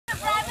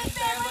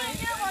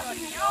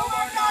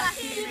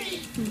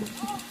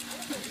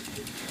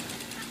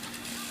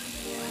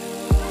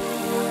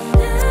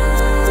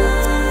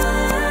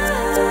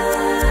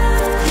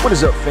What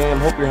is up, fam?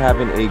 Hope you're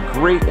having a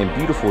great and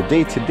beautiful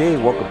day today.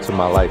 Welcome to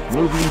my life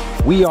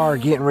movie. We are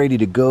getting ready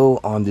to go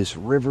on this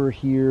river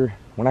here.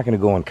 We're not going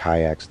to go on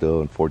kayaks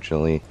though,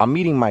 unfortunately. I'm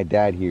meeting my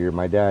dad here.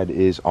 My dad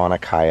is on a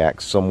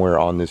kayak somewhere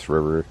on this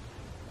river.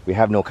 We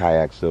have no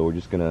kayaks, so we're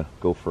just going to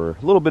go for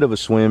a little bit of a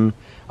swim.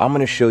 I'm going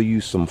to show you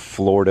some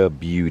Florida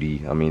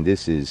beauty. I mean,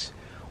 this is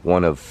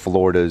one of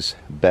Florida's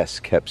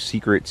best kept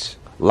secrets.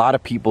 A lot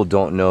of people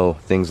don't know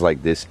things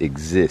like this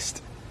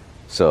exist.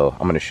 So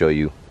I'm going to show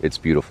you. It's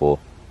beautiful.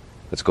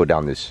 Let's go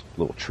down this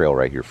little trail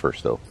right here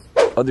first though.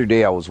 Other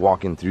day I was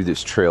walking through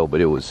this trail,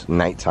 but it was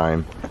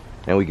nighttime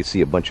and we could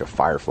see a bunch of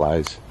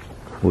fireflies.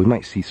 We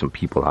might see some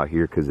people out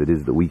here because it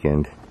is the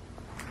weekend.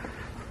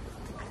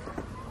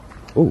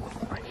 Oh,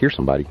 I hear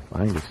somebody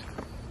behind us.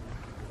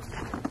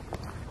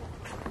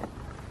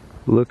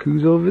 Look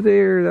who's over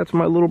there. That's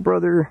my little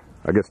brother.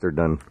 I guess they're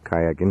done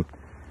kayaking.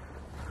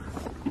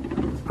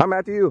 Hi,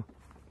 Matthew.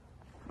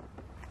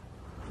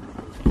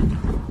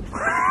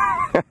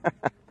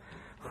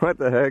 What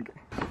the heck?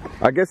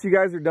 I guess you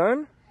guys are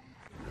done?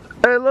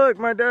 Hey, look,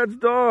 my dad's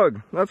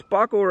dog. That's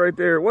Paco right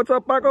there. What's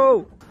up,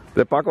 Paco?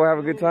 Did Paco have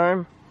a good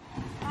time?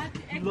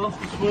 He loves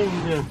to swim,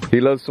 yeah.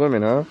 He loves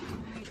swimming, huh?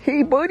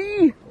 Hey,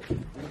 buddy.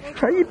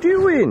 How you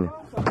doing?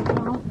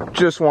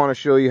 Just want to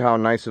show you how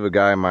nice of a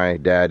guy my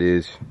dad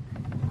is.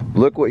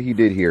 Look what he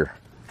did here.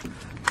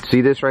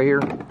 See this right here?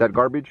 That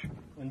garbage?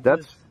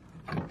 That's...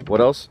 What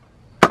else?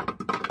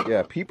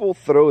 Yeah, people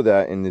throw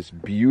that in this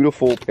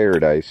beautiful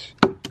paradise.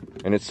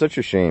 And it's such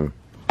a shame.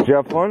 Did you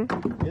have fun?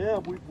 Yeah,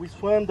 we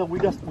swam, that we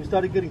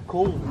started getting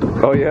cold.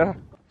 Oh yeah?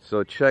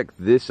 So check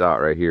this out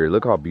right here.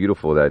 Look how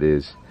beautiful that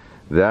is.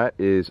 That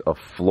is a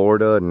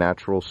Florida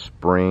natural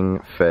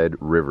spring fed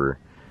river.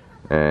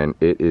 And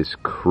it is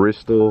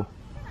crystal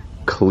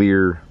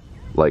clear,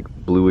 like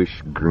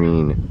bluish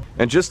green.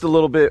 And just a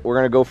little bit, we're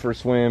gonna go for a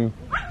swim,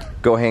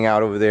 go hang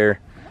out over there.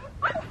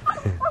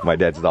 My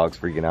dad's dog's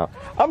freaking out.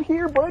 I'm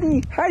here,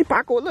 buddy. Hi,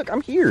 Paco. Look,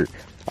 I'm here.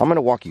 I'm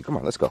gonna walk you. Come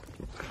on, let's go.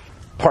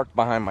 Parked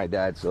behind my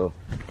dad, so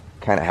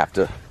kind of have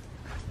to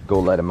go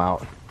let him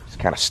out. He's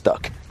kind of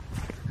stuck.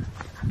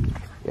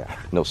 Yeah,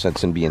 no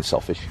sense in being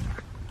selfish.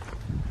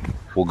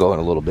 We'll go in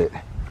a little bit.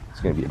 It's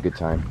gonna be a good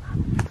time.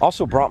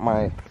 Also brought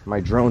my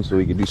drone so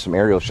we could do some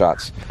aerial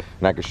shots,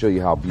 and I can show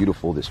you how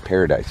beautiful this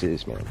paradise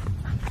is, man.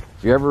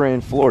 If you're ever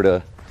in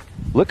Florida,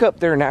 look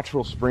up their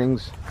natural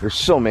springs. There's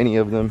so many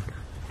of them.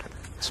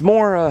 It's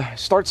more,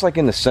 starts like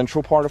in the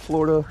central part of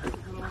Florida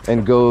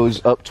and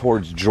goes up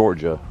towards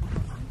Georgia.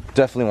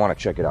 Definitely want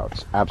to check it out.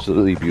 It's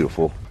absolutely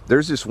beautiful.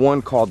 There's this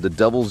one called the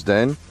Devil's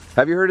Den.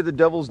 Have you heard of the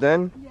Devil's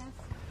Den? Yes.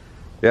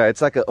 Yeah,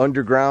 it's like an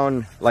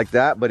underground like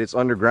that, but it's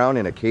underground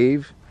in a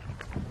cave.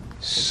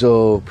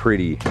 So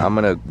pretty. I'm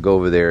gonna go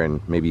over there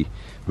and maybe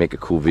make a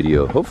cool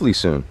video, hopefully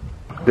soon.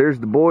 There's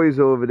the boys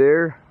over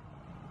there.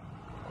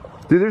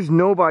 Dude, there's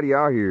nobody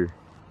out here.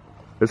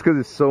 That's because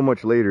it's so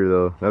much later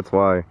though, that's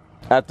why.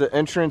 At the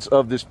entrance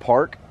of this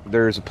park,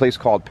 there's a place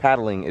called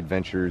Paddling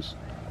Adventures.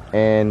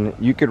 And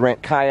you could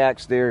rent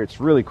kayaks there. It's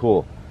really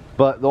cool.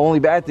 But the only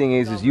bad thing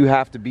is you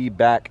have to be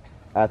back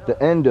at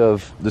the end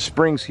of the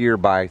springs here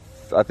by,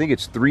 I think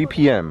it's 3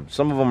 p.m.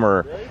 Some of them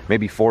are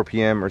maybe 4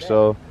 p.m. or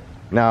so.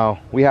 Now,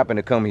 we happen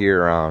to come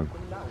here around,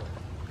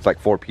 it's like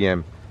 4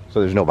 p.m. So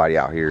there's nobody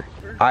out here.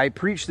 I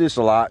preach this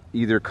a lot.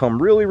 Either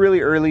come really,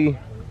 really early.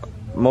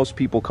 Most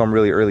people come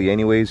really early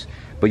anyways.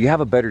 But you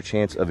have a better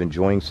chance of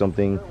enjoying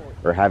something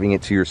or having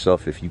it to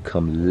yourself if you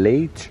come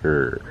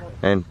later.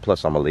 And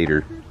plus, I'm a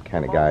later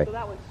kind of guy.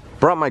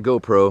 Brought my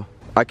GoPro.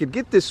 I could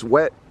get this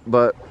wet,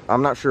 but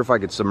I'm not sure if I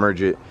could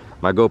submerge it.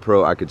 My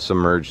GoPro I could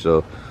submerge,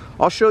 so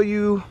I'll show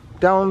you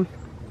down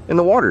in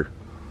the water.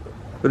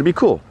 It'll be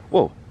cool.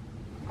 Whoa.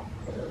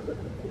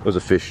 There's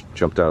a fish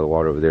jumped out of the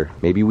water over there.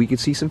 Maybe we could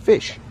see some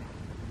fish.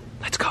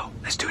 Let's go.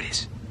 Let's do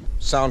this.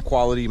 Sound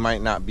quality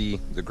might not be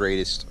the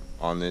greatest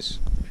on this,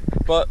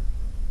 but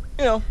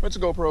you know, it's a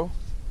GoPro.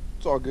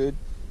 It's all good.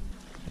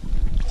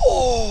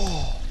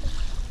 Oh.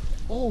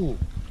 Oh.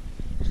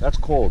 That's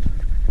cold.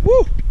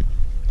 Woo!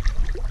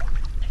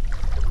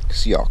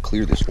 See how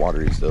clear this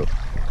water is though.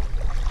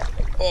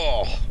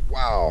 Oh,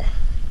 wow.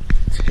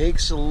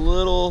 Takes a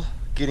little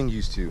getting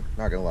used to,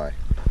 not gonna lie.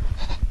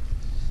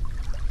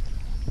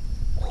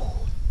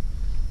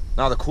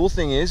 Now the cool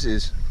thing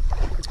is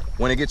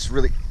when it gets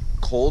really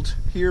cold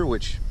here,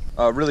 which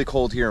really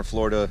cold here in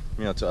Florida,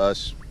 you know, to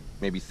us,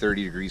 maybe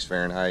 30 degrees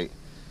Fahrenheit.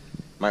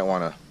 Might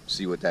wanna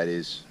see what that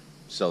is,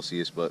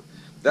 Celsius, but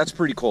that's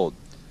pretty cold.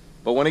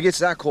 But when it gets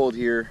that cold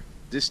here,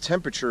 this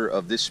temperature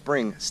of this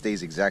spring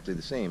stays exactly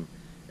the same.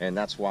 And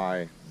that's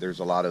why there's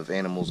a lot of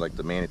animals like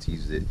the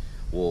manatees that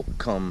will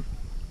come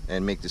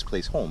and make this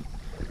place home.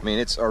 I mean,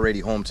 it's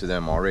already home to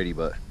them already,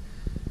 but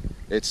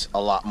it's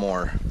a lot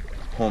more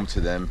home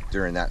to them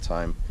during that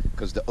time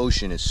because the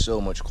ocean is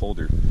so much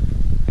colder.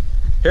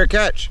 Here,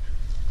 catch.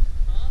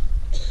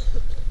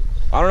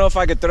 I don't know if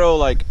I could throw,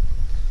 like,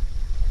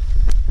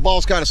 the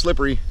ball's kind of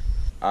slippery.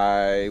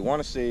 I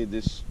want to say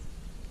this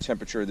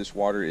temperature of this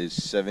water is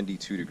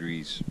 72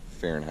 degrees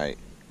Fahrenheit.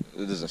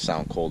 It doesn't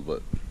sound cold,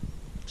 but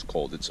it's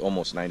cold. It's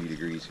almost 90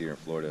 degrees here in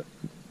Florida.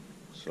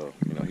 So,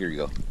 you know, here you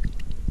go.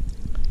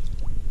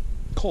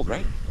 Cold,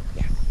 right?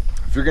 Yeah.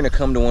 If you're gonna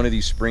come to one of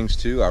these springs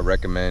too, I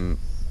recommend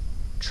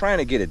trying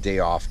to get a day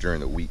off during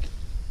the week.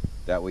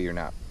 That way you're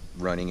not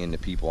running into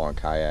people on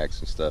kayaks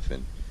and stuff,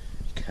 and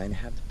you kind of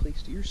have the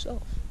place to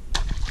yourself.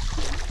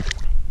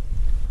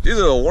 These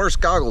are the worst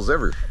goggles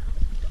ever.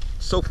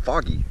 So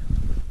foggy.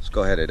 Let's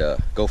go ahead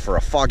and go for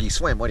a foggy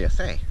swim. What do you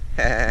say?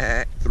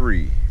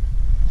 3,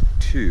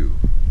 2,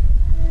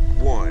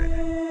 1.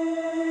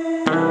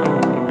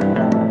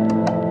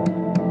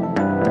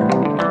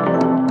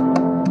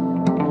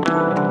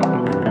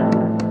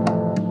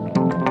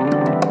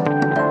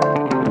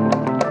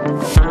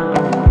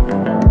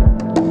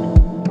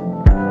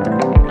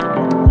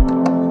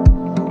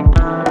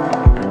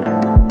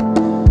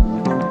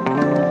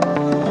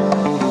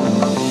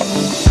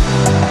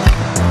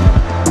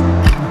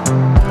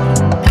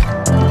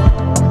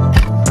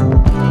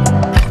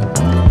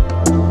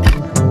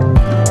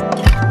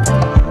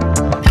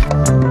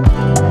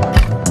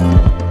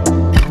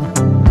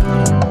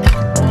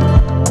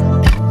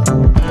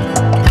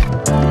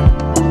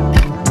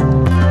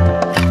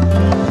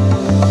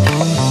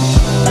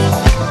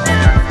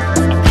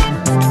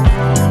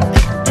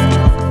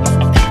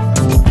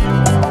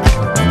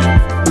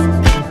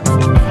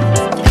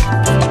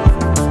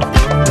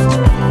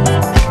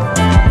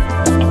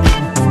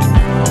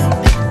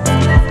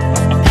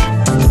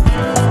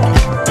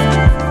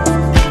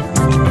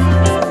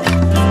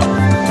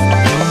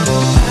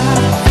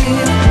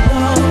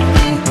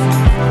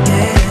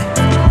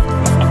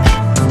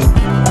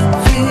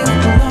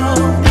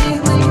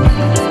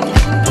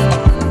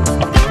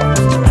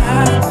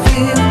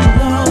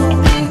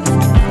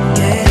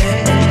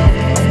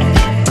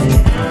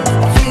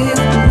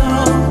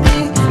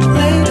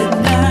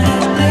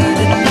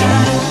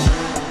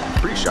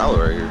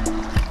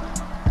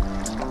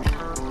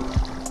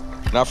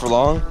 Not for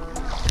long.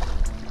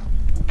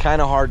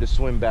 Kind of hard to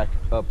swim back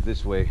up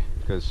this way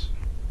because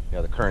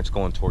yeah, the current's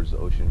going towards the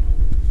ocean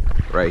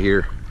right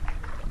here.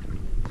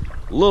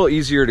 A little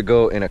easier to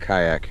go in a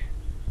kayak.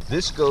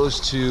 This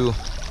goes to,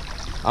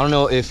 I don't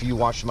know if you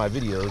watched my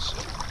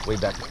videos way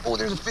back. Oh,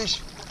 there's a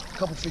fish, a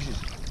couple fishes.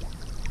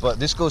 But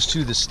this goes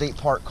to the state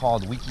park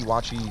called Weeki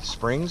Wachee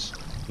Springs.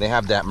 They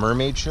have that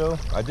mermaid show.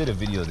 I did a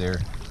video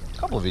there, a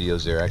couple of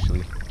videos there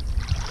actually.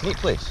 Neat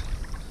place.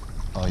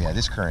 Oh yeah,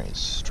 this current is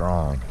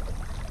strong.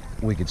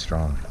 Wicked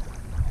strong.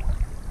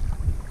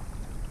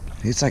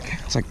 It's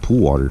like pool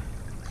water,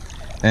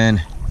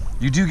 and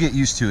you do get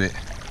used to it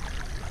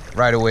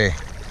right away.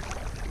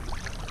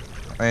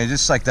 I mean,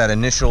 just like that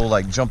initial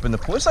like jump in the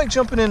pool. It's like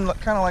jumping in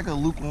kind of like a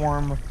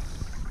lukewarm,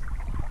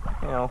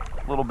 you know,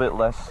 a little bit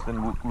less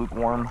than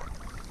lukewarm.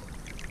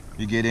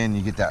 You get in,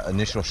 you get that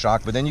initial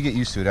shock, but then you get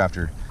used to it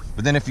after.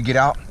 But then if you get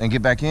out and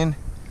get back in,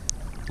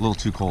 a little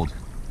too cold.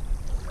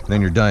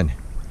 Then you're done.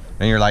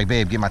 And you're like,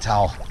 babe, get my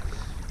towel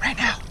right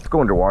now. Let's go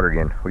underwater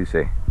again. What do you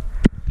say?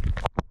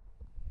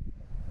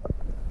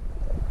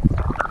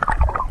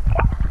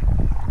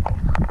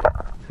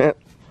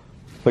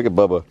 Look at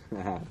Bubba.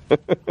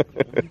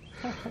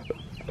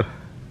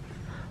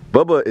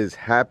 Bubba is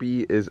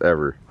happy as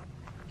ever.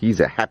 He's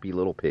a happy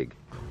little pig.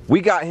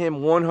 We got him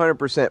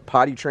 100%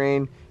 potty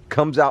trained.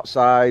 Comes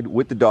outside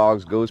with the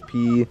dogs, goes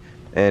pee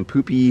and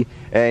poopy,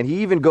 and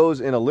he even goes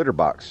in a litter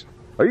box.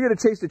 Are you gonna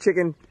chase the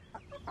chicken?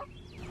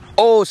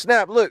 Oh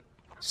snap, look,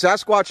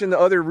 Sasquatch and the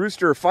other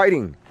rooster are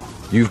fighting.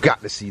 You've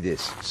got to see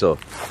this. So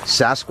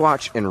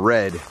Sasquatch and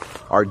Red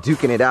are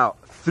duking it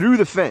out through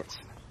the fence.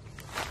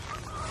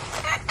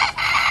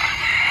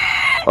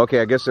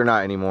 Okay, I guess they're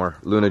not anymore.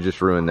 Luna just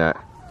ruined that.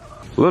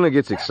 Luna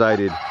gets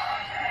excited.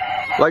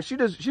 Like she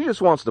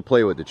just wants to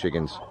play with the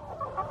chickens.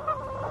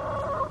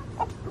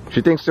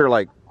 She thinks they're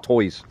like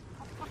toys.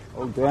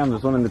 Oh damn,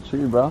 there's one in the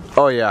tree, bro.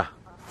 Oh yeah.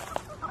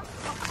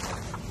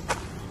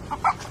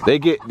 They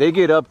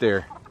get up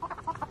there.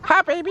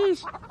 Hi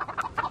babies.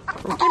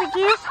 Give me a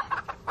kiss.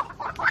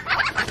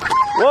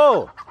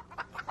 Whoa.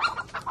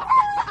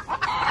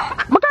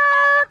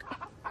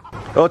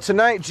 Well,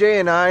 tonight Jay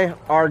and I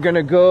are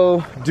gonna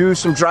go do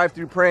some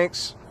drive-through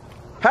pranks.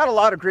 Had a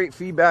lot of great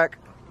feedback.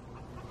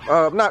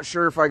 I'm not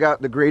sure if I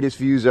got the greatest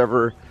views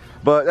ever,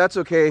 but that's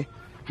okay.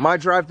 My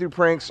drive-through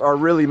pranks are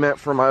really meant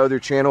for my other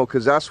channel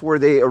because that's where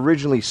they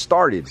originally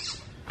started.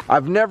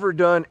 I've never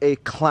done a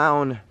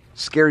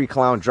scary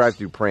clown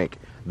drive-through prank,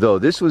 though.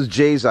 This was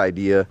Jay's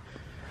idea,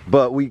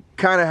 but we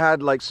kind of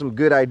had like some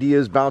good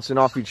ideas bouncing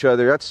off each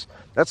other.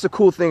 That's the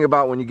cool thing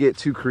about when you get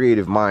two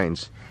creative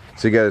minds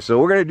together. So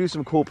we're gonna do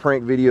some cool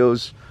prank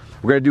videos.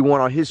 We're gonna do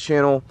one on his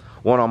channel,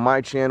 one on my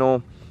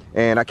channel,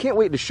 and I can't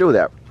wait to show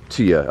that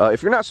to you.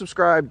 If you're not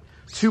subscribed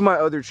to my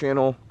other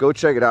channel, go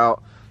check it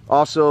out.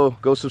 Also,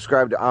 go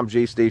subscribe to I'm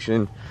Jay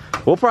Station.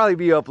 We'll probably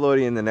be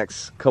uploading in the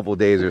next couple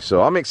days or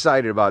so. I'm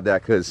excited about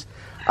that because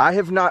I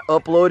have not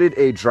uploaded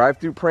a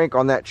drive-through prank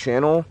on that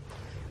channel,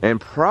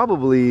 and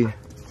probably, I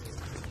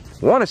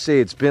want to say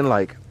it's been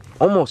like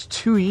almost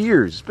 2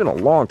 years. It's been a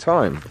long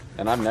time.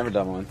 And I've never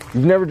done one.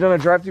 You've never done a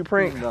drive-through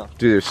prank? No.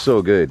 Dude, they're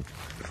so good.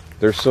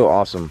 They're so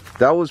awesome.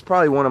 That was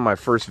probably one of my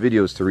first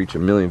videos to reach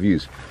 1 million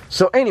views.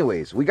 So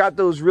anyways, we got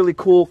those really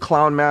cool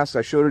clown masks.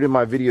 I showed it in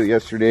my video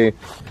yesterday,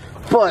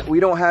 but we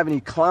don't have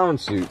any clown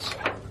suits.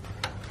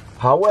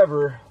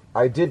 However,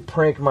 I did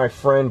prank my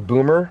friend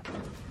Boomer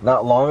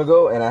not long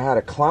ago, and I had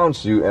a clown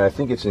suit, and I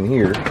think it's in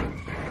here,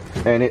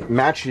 and it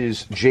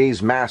matches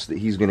Jay's mask that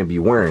he's gonna be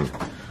wearing.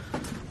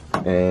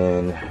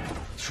 And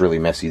it's really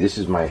messy. This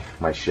is my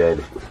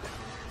shed.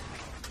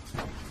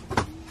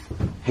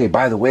 Hey,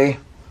 by the way,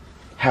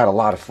 had a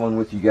lot of fun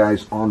with you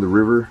guys on the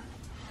river.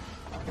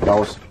 That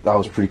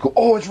was pretty cool.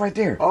 Oh, it's right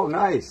there. Oh,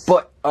 nice.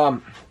 But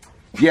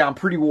yeah, I'm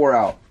pretty wore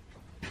out.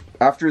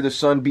 After the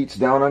sun beats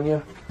down on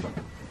you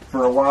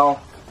for a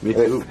while. Me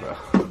too, bro.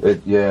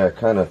 Yeah,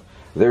 kind of.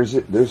 There's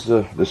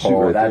the suit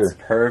right there. That's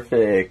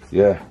perfect.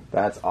 Yeah.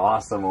 That's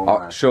awesome,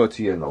 Omar. I'll show it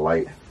to you in the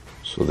light.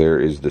 So there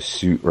is the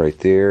suit right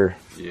there.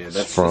 Yeah,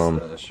 that's from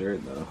just a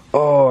shirt though.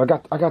 Oh,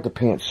 I got the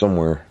pants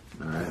somewhere.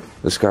 All right.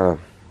 Just gotta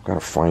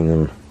find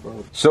them.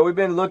 So we've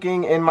been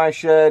looking in my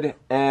shed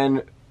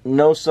and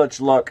no such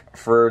luck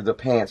for the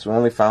pants. We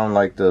only found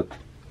like the,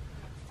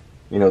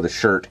 you know, the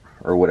shirt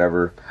or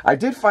whatever. I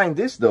did find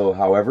this though,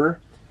 however,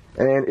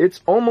 and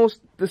it's almost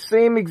the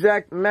same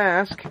exact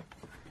mask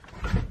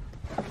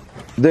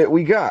that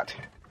we got.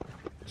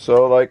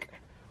 So like,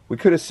 we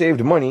could have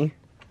saved money,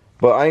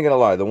 but I ain't gonna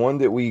lie, the one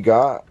that we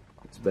got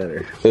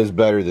is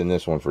better than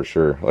this one for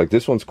sure. Like,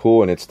 this one's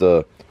cool, and it's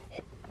the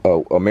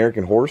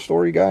American Horror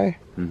Story guy.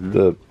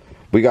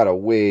 We got a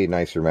way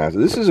nicer mask.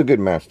 This is a good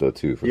mask though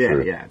too, for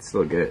sure. Yeah, it's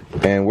still good.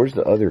 And where's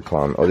the other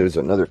clown? Oh, there's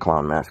another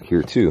clown mask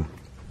here too.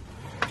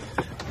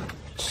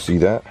 See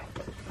that?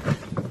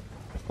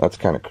 That's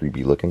kind of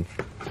creepy looking.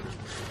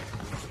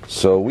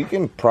 So we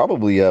can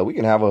probably we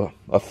can have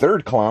a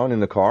third clown in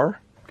the car.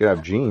 Could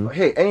have Gene.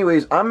 Hey,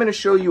 anyways, I'm gonna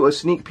show you a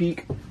sneak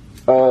peek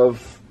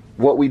of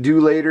what we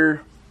do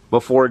later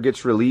before it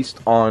gets released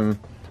on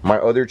my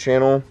other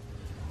channel.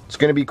 It's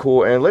gonna be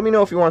cool, and let me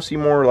know if you want to see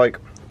more like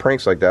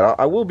pranks like that.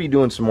 I will be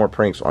doing some more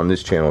pranks on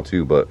this channel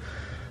too, but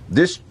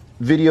this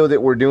video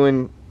that we're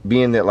doing,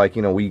 being that, like,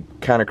 you know, we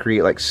kind of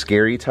create like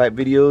scary type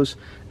videos,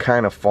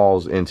 kind of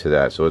falls into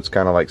that. So it's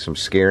kind of like some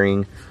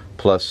scaring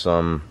plus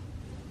some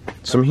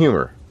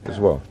humor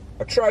as well.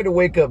 I tried to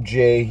wake up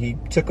Jay. He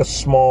took a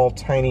small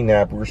tiny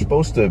nap. We were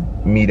supposed to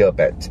meet up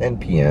at 10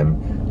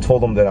 p.m.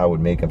 Told him that I would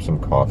make him some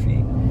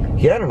coffee.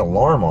 He had an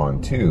alarm on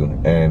too,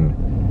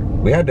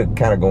 and we had to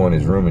kind of go in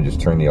his room and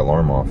just turn the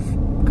alarm off,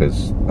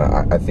 because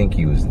I think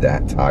he was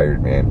that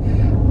tired,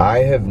 man.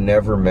 I've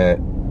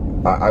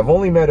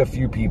only met a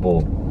few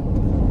people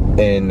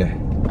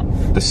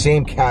in the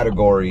same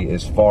category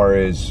as far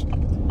as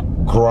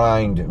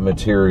grind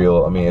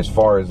material. I mean, as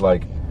far as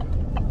like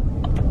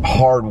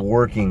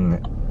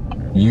hard-working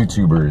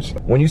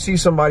YouTubers. When you see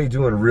somebody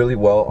doing really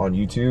well on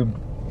YouTube,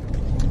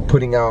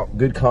 putting out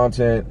good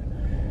content,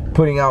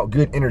 putting out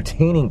good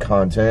entertaining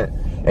content,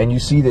 and you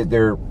see that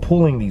they're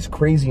pulling these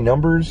crazy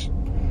numbers,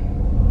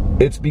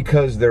 it's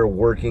because they're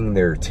working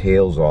their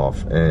tails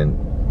off.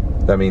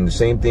 And I mean, the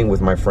same thing with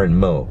my friend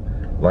Mo.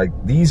 Like,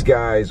 these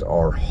guys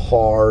are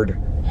hard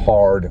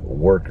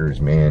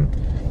workers, man.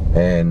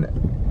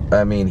 And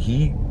I mean,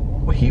 he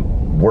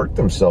worked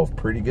himself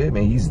pretty good,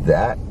 man. He's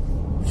that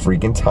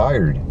freaking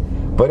tired.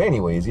 But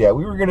anyways, yeah,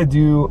 we were gonna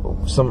do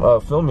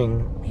some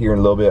filming here in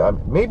a little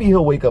bit. Maybe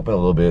he'll wake up in a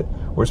little bit.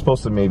 We're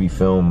supposed to maybe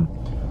film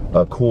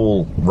a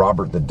cool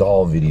Robert the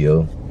Doll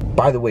video.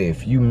 By the way,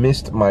 if you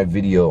missed my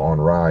video on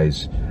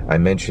Rise, I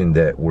mentioned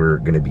that we're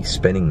gonna be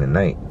spending the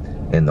night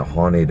in the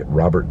haunted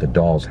Robert the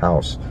Doll's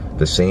house.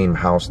 The same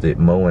house that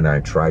Mo and I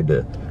tried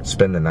to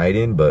spend the night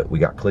in, but we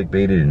got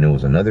clickbaited and it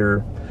was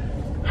another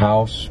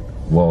house.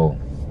 Well,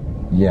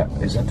 yeah,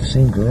 is that the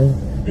same girl?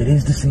 It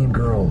is the same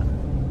girl.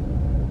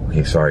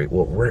 Okay, sorry.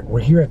 Well,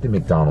 we're here at the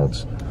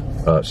McDonald's.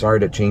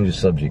 Sorry to change the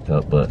subject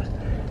up, but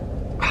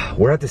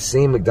we're at the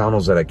same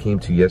McDonald's that I came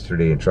to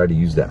yesterday and tried to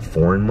use that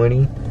foreign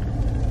money.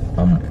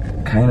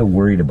 I'm kind of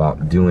worried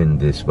about doing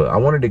this, but I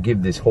wanted to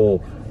give this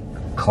whole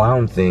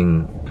clown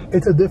thing.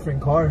 It's a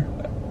different car.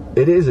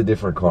 It is a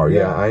different car,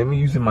 yeah. I'm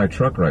using my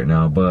truck right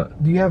now,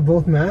 but... Do you have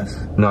both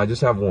masks? No, I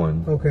just have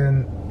one.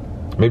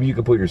 Okay. Maybe you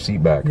could put your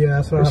seat back. Yeah,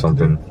 that's what or I have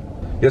something. to do.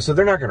 Yeah, so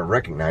they're not going to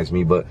recognize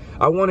me, but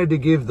I wanted to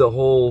give the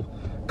whole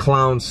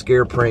clown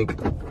scare prank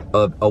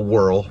a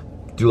whirl,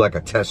 do like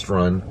a test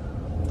run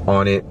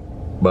on it.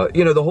 But,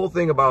 you know, the whole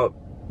thing about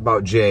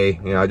Jay,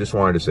 you know, I just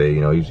wanted to say,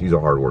 you know, he's a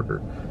hard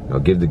worker. You know,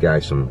 give the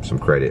guy some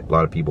credit. A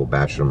lot of people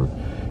bash him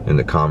in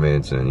the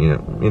comments, and, you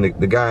know,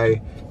 the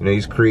guy, you know,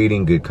 he's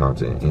creating good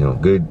content, you know,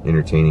 good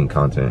entertaining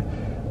content.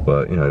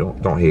 But, you know,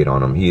 don't hate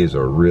on him. He is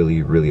a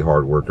really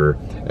hard worker.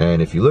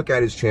 And if you look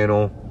at his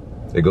channel,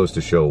 it goes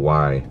to show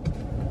why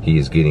he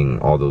is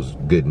getting all those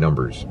good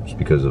numbers. It's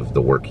because of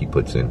the work he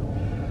puts in.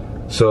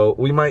 So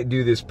we might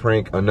do this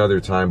prank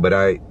another time, but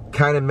I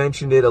kind of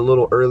mentioned it a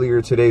little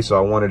earlier today, so I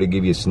wanted to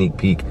give you a sneak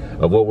peek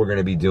of what we're going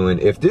to be doing.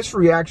 If this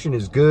reaction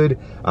is good,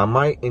 I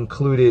might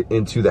include it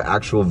into the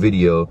actual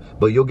video,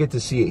 but you'll get to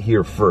see it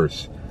here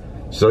first.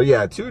 So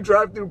yeah, 2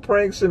 drive-through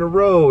pranks in a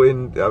row,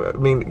 and I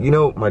mean, you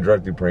know, my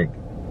drive-through prank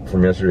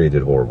from yesterday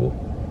did horrible.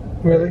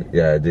 Really?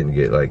 Yeah, it didn't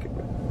get like,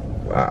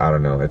 I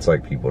don't know. It's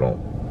like people don't,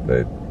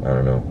 I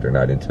don't know. They're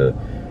not into.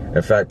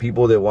 In fact,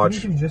 people that watch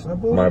Didn't you just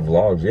upload my it?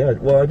 vlogs, yeah.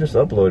 Well, I just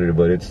uploaded it,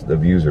 but the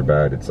views are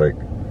bad. It's like,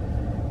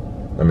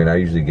 I mean, I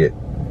usually get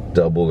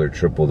double or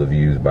triple the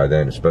views by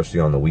then, especially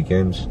on the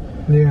weekends.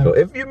 Yeah. So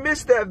if you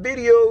missed that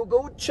video,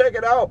 go check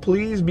it out,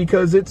 please,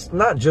 because it's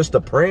not just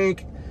a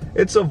prank.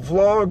 It's a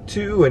vlog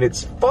too, and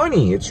it's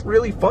funny. It's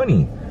really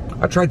funny.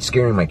 I tried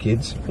scaring my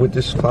kids with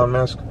this clown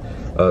mask.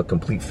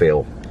 Complete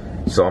fail.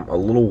 So I'm a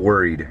little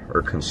worried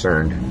or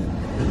concerned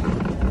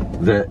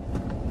that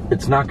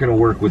it's not gonna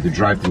work with the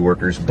drive-thru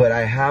workers, but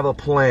I have a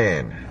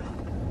plan.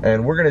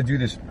 And we're gonna do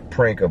this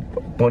prank a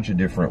bunch of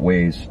different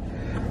ways.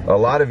 A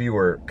lot of you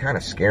were kind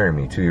of scaring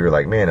me too. You were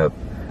like, man, a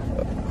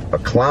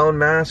clown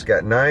mask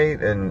at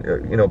night,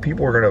 and you know,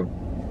 people are gonna,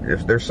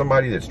 if there's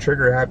somebody that's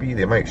trigger happy,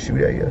 they might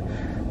shoot at you.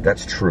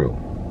 That's true.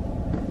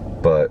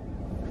 But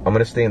I'm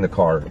gonna stay in the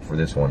car for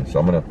this one. So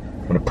I'm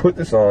gonna put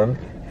this on,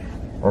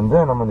 and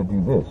then I'm gonna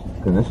do this,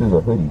 because this is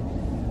a hoodie.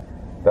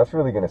 That's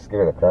really gonna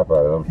scare the crap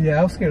out of them. Yeah,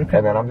 I was scared of crap.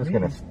 And then I'm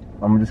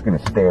just gonna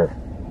stare.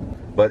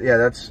 But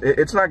yeah,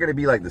 it's not gonna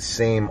be like the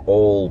same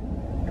old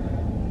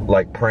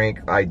like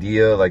prank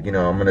idea. Like, you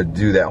know, I'm gonna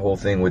do that whole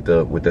thing with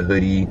the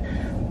hoodie.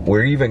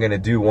 We're even gonna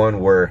do one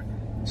where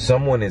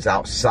someone is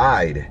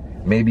outside,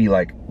 maybe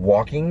like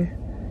walking,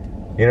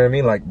 you know what I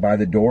mean? Like by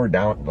the door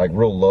down, like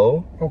real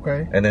low.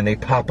 Okay. And then they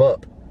pop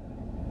up.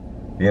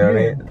 You know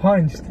what I mean?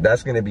 Punched.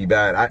 That's gonna be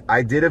bad.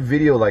 I did a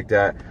video like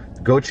that.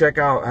 Go check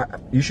out,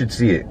 you should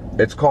see it.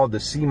 It's called the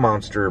Sea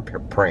Monster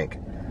prank.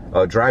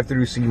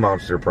 Drive-through sea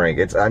monster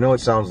prank. I know it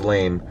sounds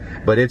lame,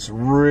 but it's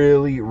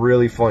really,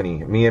 really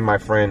funny. Me and my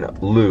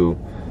friend Lou,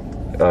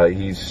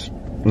 he's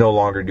no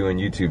longer doing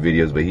YouTube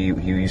videos, but he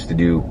used to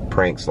do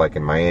pranks like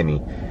in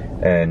Miami.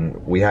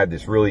 And we had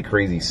this really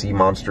crazy sea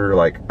monster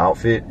like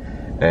outfit,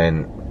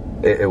 and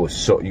it was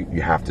so,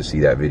 you have to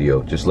see that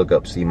video. Just look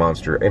up Sea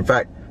Monster. In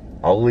fact,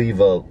 I'll leave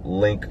a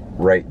link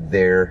right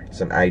there.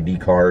 It's an ID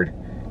card.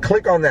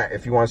 Click on that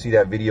if you want to see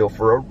that video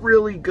for a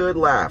really good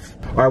laugh.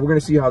 All right, we're gonna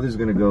see how this is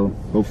gonna go.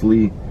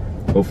 Hopefully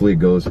it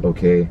goes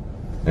okay.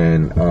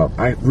 And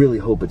I really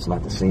hope it's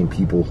not the same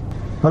people.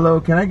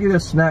 Hello, can I get a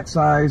snack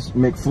size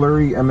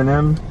McFlurry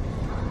M&M?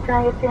 Can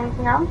I get you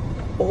anything else?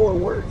 Oh, it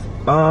works.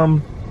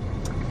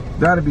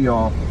 That'd be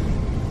all.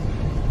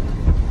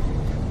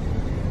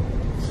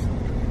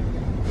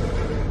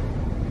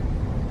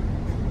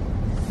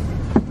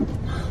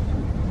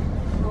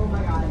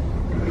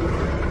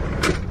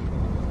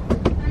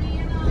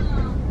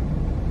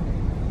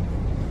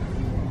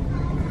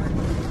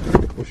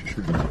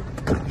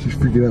 She's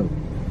freaking out.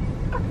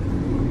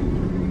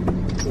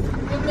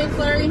 Big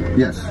McFlurry?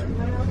 Yes.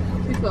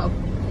 212.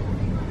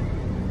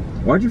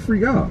 Why'd you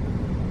freak out?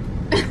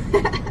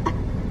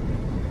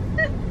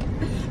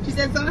 She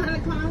said someone had a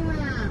clown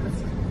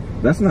mask.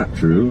 That's not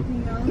true.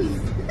 No.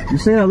 You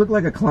saying I look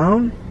like a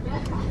clown?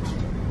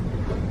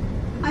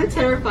 I'm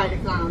terrified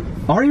of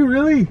clowns. Are you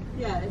really?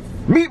 Yes.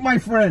 Meet my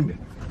friend.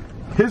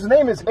 His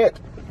name is It.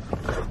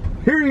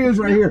 Here he is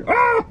right here.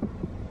 Ah!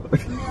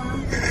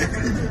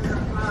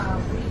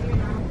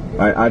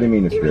 I didn't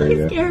mean to scare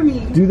you. You scare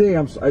me. Do they?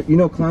 You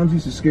know, clowns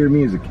used to scare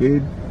me as a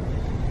kid.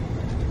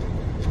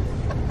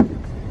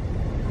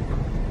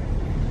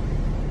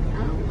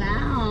 Oh,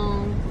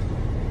 wow.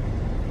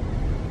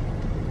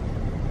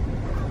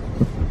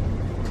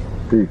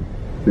 See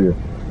ya.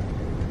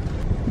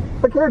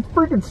 I can't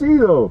freaking see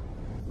though.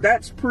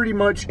 That's pretty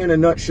much in a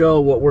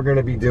nutshell what we're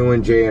gonna be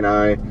doing, Jay and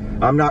I.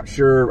 I'm not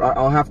sure.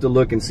 I'll have to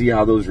look and see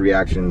how those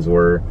reactions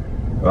were.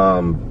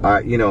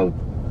 You know,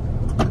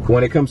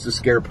 when it comes to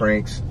scare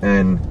pranks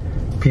and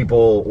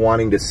people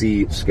wanting to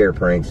see scare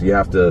pranks, you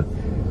have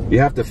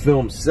to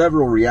film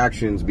several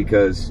reactions,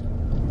 because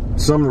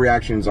some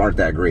reactions aren't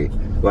that great.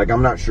 Like,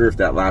 I'm not sure if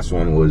that last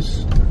one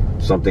was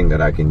something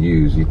that I can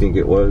use. You think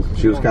it was?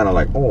 She was kind of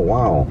like, oh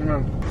wow.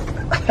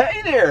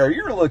 Hey there,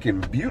 you're looking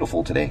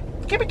beautiful today.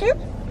 Keep it cute.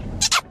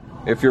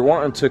 If you're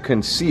wanting to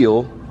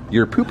conceal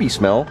your poopy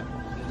smell,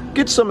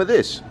 get some of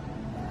this.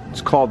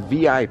 It's called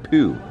VI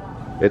Poo.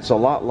 It's a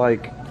lot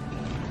like,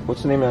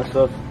 what's the name of that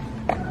stuff?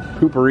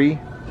 Poopery.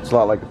 It's a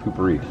lot like the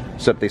Poopery,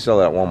 except they sell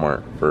it at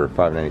Walmart for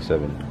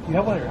 $5.97. You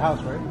have one at your house,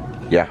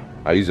 right? Yeah,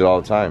 I use it all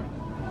the time,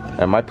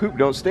 and my poop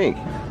don't stink.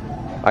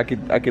 I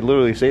could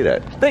literally say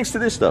that thanks to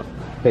this stuff.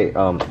 Hey,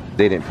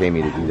 they didn't pay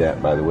me to do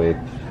that, by the way.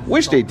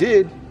 Wish they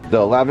did.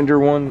 The lavender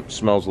one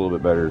smells a little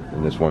bit better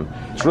than this one.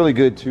 It's really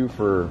good too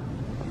for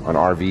an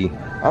RV.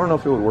 I don't know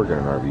if it would work in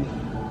an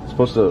RV. It's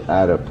supposed to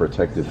add a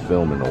protective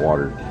film in the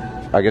water.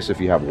 I guess if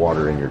you have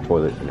water in your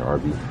toilet in your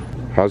RV.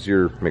 How's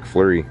your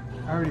McFlurry?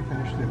 I already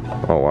finished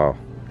it. Oh wow.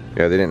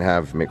 Yeah, they didn't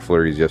have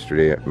McFlurries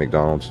yesterday at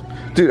McDonald's.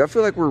 Dude, I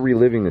feel like we're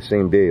reliving the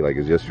same day like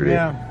as yesterday.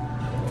 Yeah,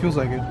 feels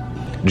like it.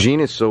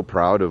 Gene is so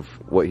proud of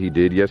what he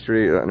did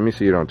yesterday. Let me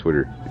see it on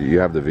Twitter. You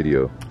have the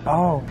video.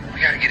 Oh. We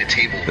gotta get a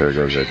table. There it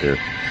goes right there.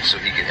 So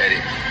he can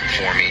edit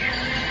for me.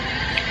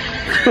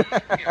 We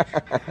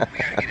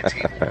gotta get a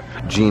table.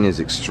 Gene is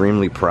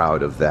extremely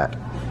proud of that.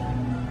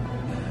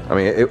 I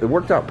mean, it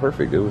worked out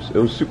perfect. It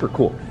was super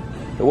cool.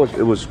 It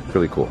was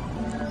really cool.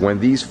 When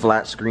these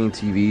flat screen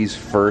TVs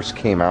first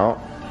came out,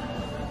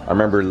 I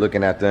remember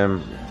looking at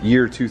them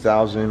year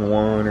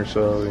 2001 or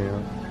so, you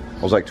know.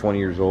 I was like 20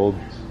 years old.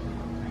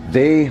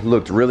 They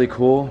looked really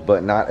cool,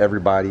 but not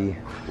everybody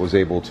was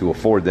able to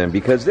afford them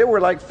because they were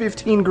like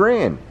 15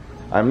 grand.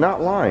 I'm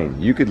not lying.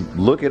 You could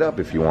look it up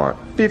if you want.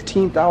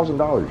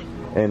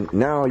 $15,000. And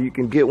now you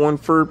can get one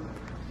for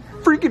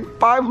freaking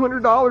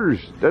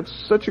 $500. That's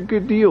such a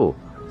good deal.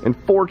 And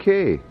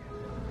 4K.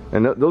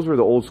 And those were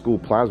the old school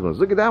plasmas.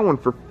 Look at that one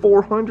for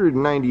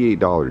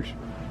 $498.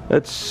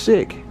 That's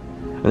sick.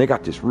 And they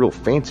got this real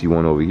fancy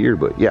one over here,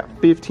 but yeah,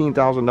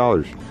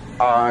 $15,000.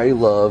 I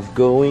love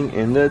going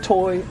in the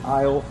toy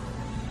aisle.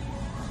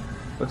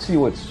 Let's see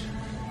what's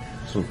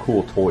some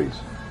cool toys.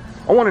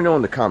 I want to know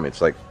in the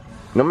comments, like,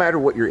 no matter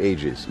what your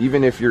age is,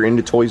 even if you're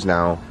into toys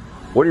now,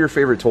 what are your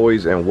favorite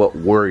toys and what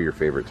were your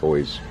favorite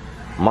toys?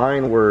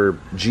 Mine were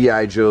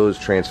G.I. Joes,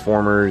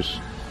 Transformers,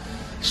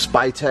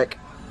 Spytek.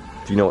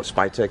 If you know what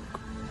Spytek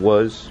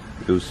was,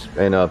 it was,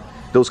 and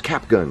those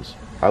cap guns.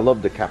 I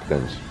loved the cap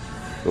guns.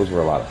 Those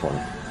were a lot of fun.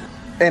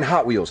 And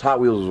Hot Wheels. Hot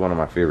Wheels was one of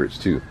my favorites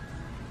too.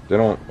 They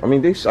don't, I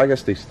mean, I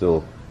guess they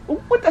still,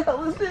 what the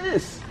hell is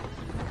this?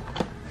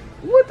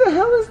 What the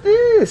hell is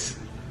this?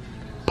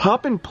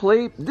 Pop and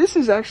play. This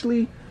is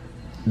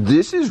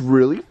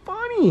really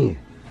funny.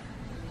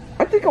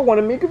 I think I want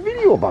to make a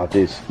video about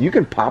this. You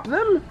can pop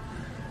them?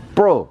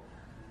 Bro,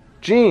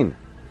 Gene,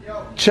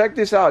 check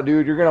this out,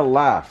 dude. You're gonna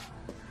laugh.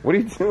 What are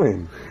you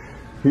doing?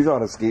 He's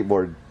on a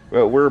skateboard.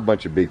 Well, we're a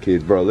bunch of big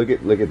kids, bro. Look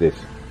at this.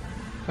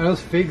 Are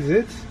those fake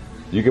zits?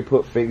 You could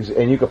put figs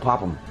and you could pop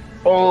them.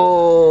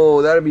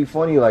 Oh, that'd be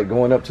funny, like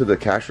going up to the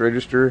cash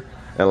register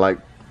and like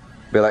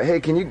be like, hey,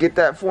 can you get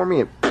that for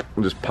me?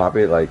 And just pop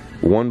it. Like,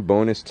 one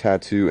bonus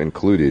tattoo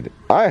included.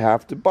 I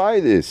have to buy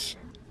this.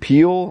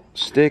 Peel,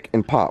 stick,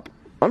 and pop.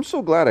 I'm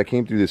so glad I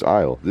came through this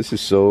aisle. This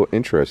is so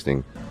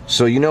interesting.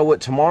 So you know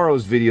what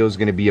tomorrow's video is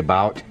going to be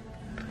about?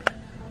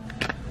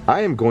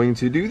 I am going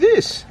to do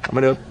this. I'm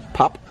going to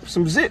pop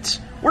some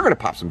zits. We're going to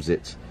pop some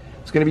zits.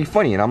 It's going to be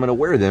funny, and I'm going to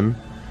wear them.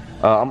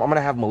 I'm going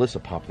to have Melissa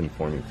pop them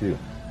for me, too.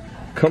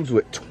 Comes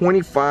with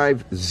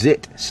 25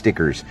 zit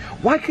stickers.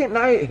 Why couldn't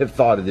I have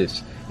thought of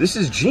this? This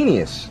is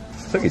genius.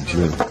 Look at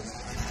June.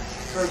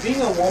 For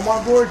being a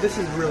Walmart board, this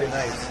is really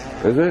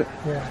nice. Is it?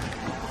 Yeah.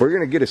 We're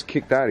going to get us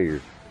kicked out of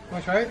here.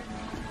 Want to try it?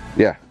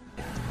 Yeah.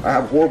 I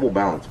have horrible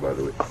balance, by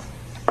the way.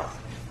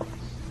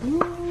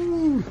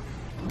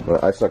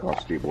 But I suck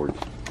off skateboards.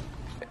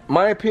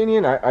 My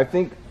opinion, I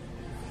think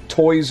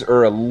toys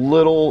are a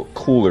little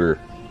cooler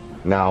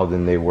now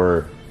than they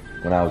were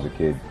when I was a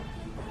kid.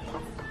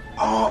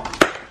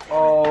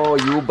 Oh,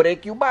 you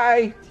break, you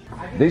buy.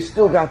 They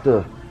still got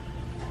the,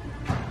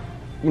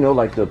 you know,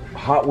 like the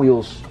Hot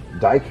Wheels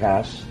die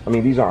casts. I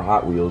mean, these aren't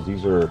Hot Wheels.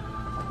 These are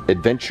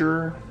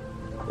Adventure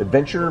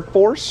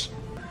Force.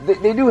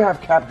 They do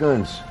have cap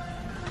guns.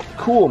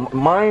 Cool.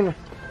 Mine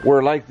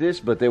were like this,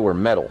 but they were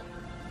metal.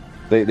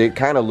 They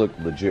kind of look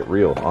legit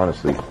real,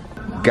 honestly.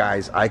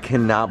 Guys, I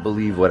cannot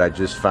believe what I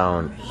just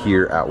found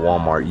here at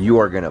Walmart. You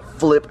are gonna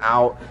flip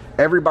out.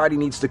 Everybody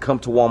needs to come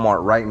to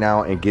Walmart right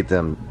now and get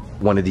them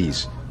one of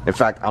these. In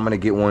fact, I'm gonna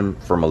get one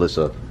for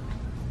Melissa.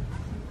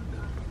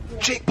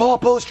 Jake Paul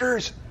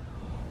posters!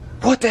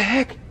 What the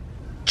heck?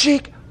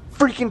 Jake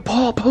freaking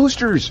Paul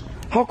posters!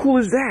 How cool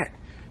is that?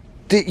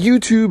 That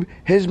YouTube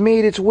has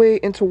made its way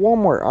into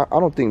Walmart. I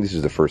don't think this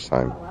is the first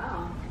time.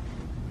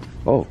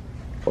 Oh, wow.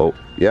 Oh,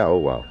 yeah, oh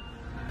wow.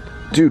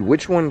 Dude,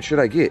 which one should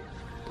I get?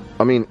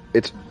 I mean,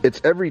 it's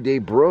everyday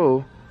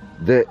bro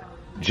that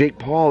Jake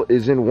Paul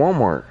is in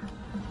Walmart.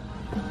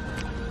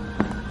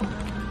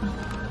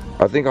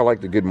 I think I like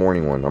the Good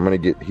Morning one. I'm gonna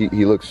get,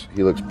 he looks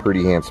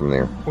pretty handsome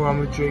there. Well,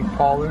 I'm a Jake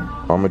Pauler.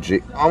 I'm a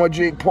Jake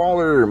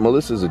Pauler.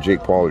 Melissa's a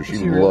Jake Pauler.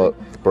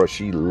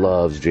 She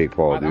loves Jake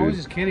Paul, dude. I was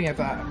just kidding. I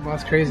thought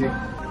that's crazy.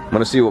 I'm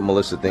gonna see what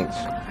Melissa thinks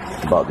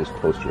about this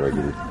poster I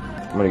get her.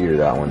 I'm gonna get her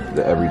that one,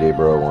 the everyday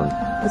bro one.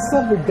 It's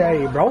every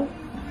day, bro.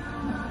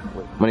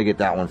 I'm gonna get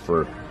that one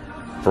for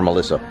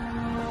Melissa.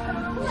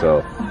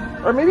 So,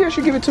 or maybe I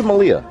should give it to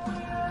Malia.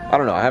 I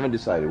don't know. I haven't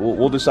decided.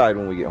 We'll decide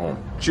when we get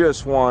home.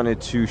 Just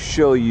wanted to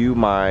show you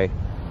my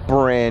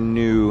brand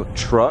new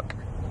truck.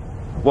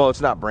 Well,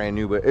 it's not brand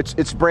new, but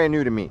it's brand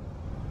new to me.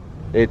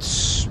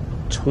 It's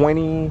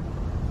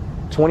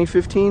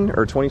 2015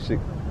 or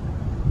 26.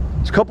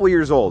 It's a couple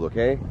years old.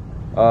 Okay.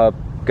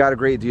 Got a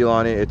great deal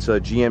on it. It's a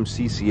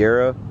GMC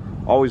Sierra.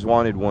 Always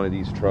wanted one of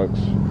these trucks,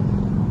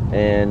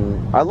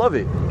 and I love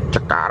it.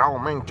 Check it out,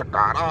 man. Check it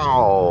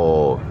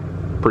out.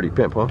 Pretty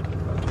pimp, huh?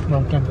 No,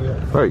 I can't do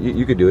that. All right,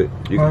 you could do it.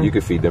 You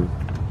could feed them.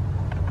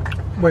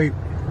 Wait,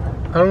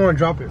 I don't want to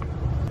drop it.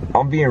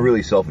 I'm being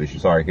really selfish.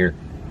 Sorry, here.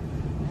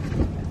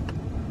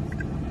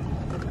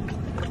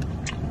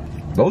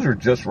 Those are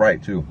just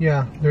right, too.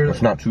 Yeah, they're.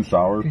 It's not too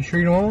sour. You sure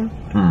you don't want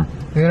one?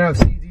 They don't have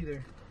seeds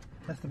either.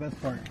 That's the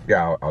best part.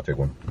 Yeah, I'll take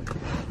one.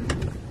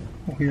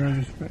 Oh, here, I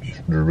just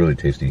finished. They're really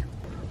tasty.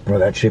 Bro,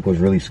 that chick was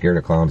really scared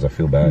of clowns. I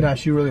feel bad. Nah,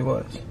 she really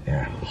was.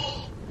 Yeah.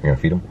 You gonna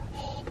feed them?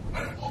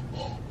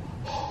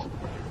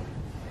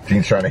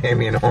 Gene's trying to hand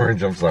me an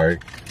orange, I'm sorry.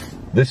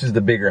 This is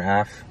the bigger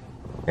half,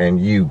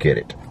 and you get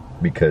it,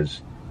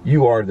 because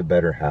you are the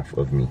better half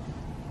of me.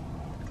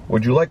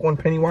 Would you like one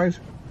Pennywise?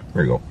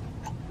 There you go.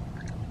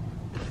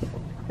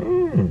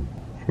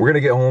 We're gonna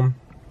get home.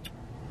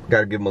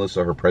 Gotta give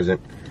Melissa her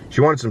present.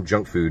 She wanted some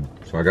junk food,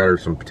 so I got her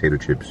some potato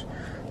chips,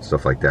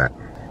 stuff like that.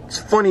 It's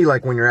funny,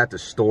 like when you're at the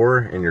store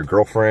and your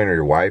girlfriend or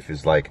your wife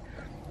is like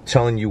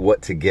telling you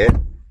what to get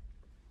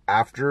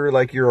after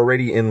like you're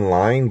already in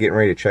line getting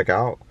ready to check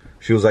out.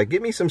 She was like,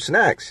 get me some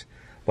snacks.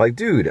 Like,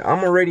 dude, I'm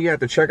already at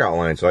the checkout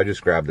line, so I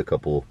just grabbed a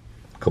couple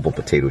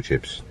potato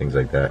chips, things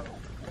like that.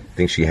 I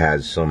think she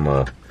has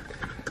some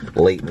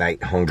late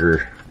night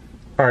hunger.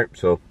 All right,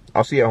 so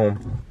I'll see you at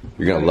home.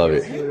 You're gonna love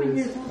it.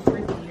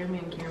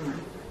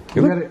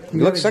 You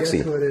look sexy.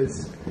 Guess who it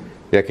is.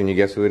 Yeah, can you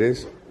guess who it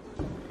is?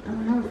 I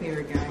don't have a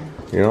favorite guy.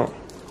 You know?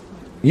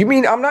 You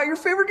mean I'm not your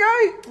favorite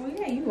guy? Well,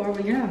 yeah, you are,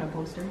 but you're not a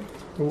poster.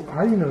 Well,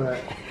 how do you know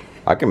that?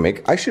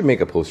 I should make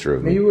a poster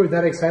of me. Maybe you were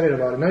that excited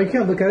about it. No, you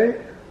can't look at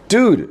it.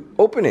 Dude,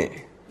 open it.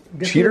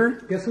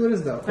 Cheater? Guess who it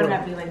is, though? Better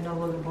not be like no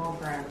Logan Paul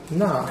crap.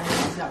 Nah.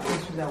 He's got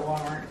posters at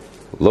Walmart.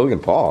 Logan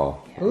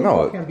Paul? Logan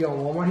Paul can't be on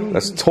Walmart.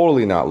 That's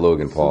totally not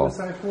Logan Paul.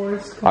 Suicide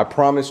Forest? I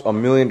promise $1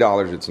 million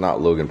it's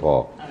not Logan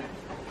Paul.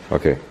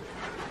 Okay.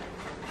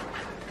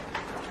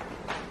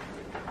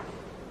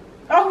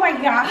 Oh my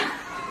god!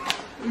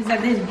 Is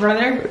that his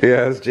brother?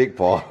 Yeah, it's Jake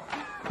Paul.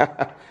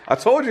 I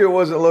told you it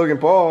wasn't Logan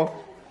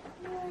Paul.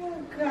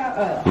 Oh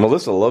god.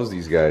 Melissa loves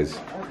these guys.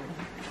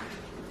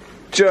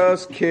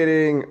 Just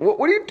kidding.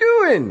 What are you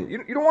doing?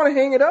 You don't want to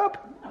hang it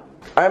up?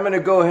 I'm going to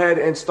go ahead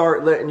and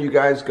start letting you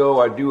guys go.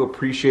 I do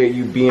appreciate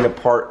you being a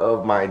part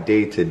of my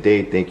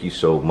day-to-day. Thank you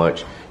so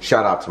much.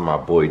 Shout out to my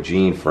boy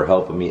Gene for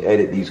helping me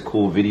edit these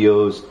cool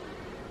videos.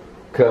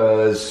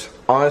 Because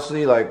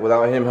honestly, like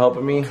without him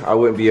helping me, I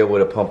wouldn't be able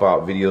to pump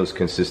out videos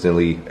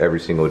consistently every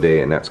single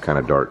day. And that's kind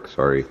of dark.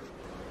 Sorry.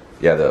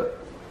 Yeah, the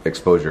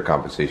exposure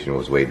compensation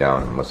was way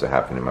down. It must have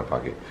happened in my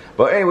pocket.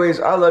 But anyways,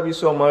 I love you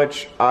so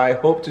much. I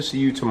hope to see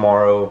you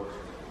tomorrow.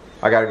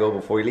 I gotta go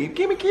before you leave.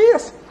 Give me a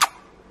kiss.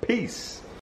 Peace.